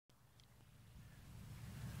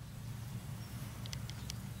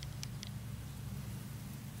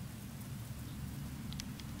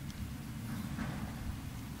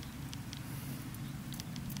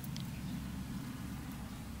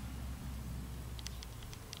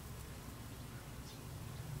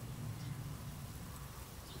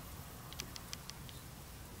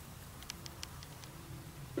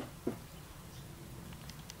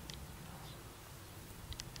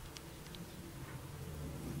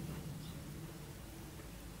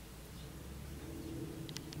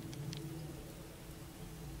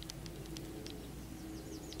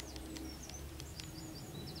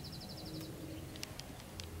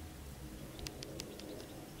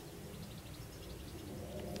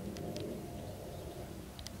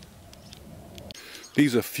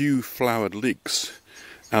These are few-flowered leeks,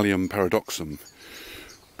 Allium paradoxum,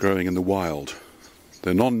 growing in the wild.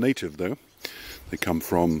 They're non-native though. They come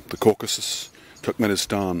from the Caucasus,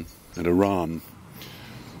 Turkmenistan and Iran.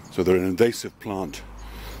 So they're an invasive plant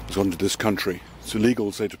that's gone to this country. It's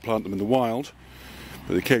illegal, say, to plant them in the wild,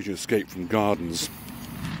 but they occasionally escape from gardens.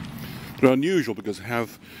 They're unusual because they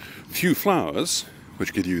have few flowers,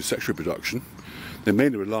 which give you sexual reproduction. They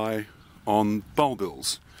mainly rely on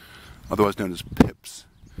bulbils, otherwise known as pips,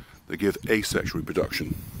 that give asexual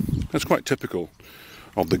reproduction. That's quite typical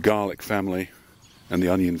of the garlic family and the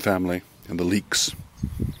onion family and the leeks.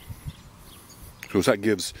 Of course, that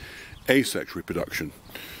gives asexual reproduction.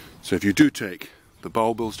 So if you do take the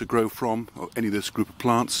bulbils to grow from, or any of this group of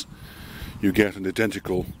plants, you get an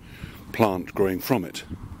identical plant growing from it.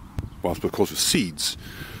 Whilst because of seeds,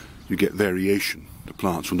 you get variation. The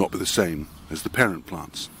plants will not be the same as the parent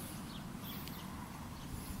plants.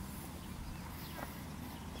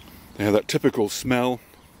 They have that typical smell,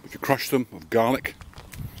 if you crush them, of garlic.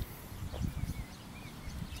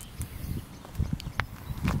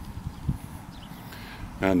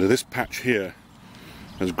 And this patch here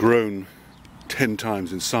has grown 10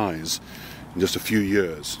 times in size in just a few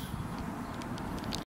years.